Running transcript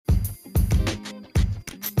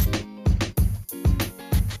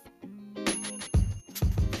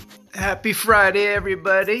Happy Friday,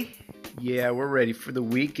 everybody. Yeah, we're ready for the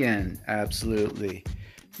weekend. Absolutely.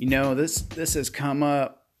 This has come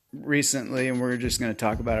up recently, and we're just going to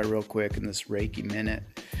talk about it real quick in this Reiki minute.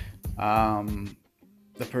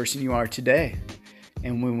 The person you are today.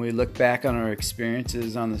 And when we look back on our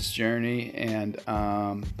experiences on this journey, and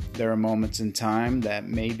there are moments in time that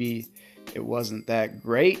maybe it wasn't that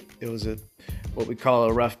great. It was what we call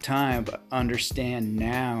a rough time, but understand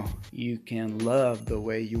now you can love the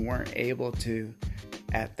way you weren't able to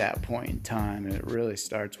at that point in time. And it really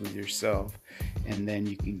starts with yourself. And then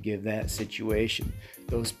you can give that situation,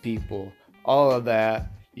 those people, all of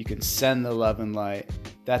that. You can send the love and light.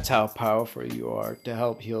 That's how powerful you are to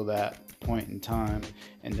help heal that point in time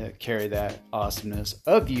and to carry that awesomeness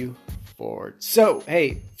of you forward. So,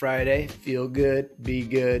 hey, Friday, feel good, be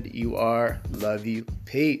good. You are, love you,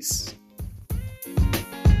 peace.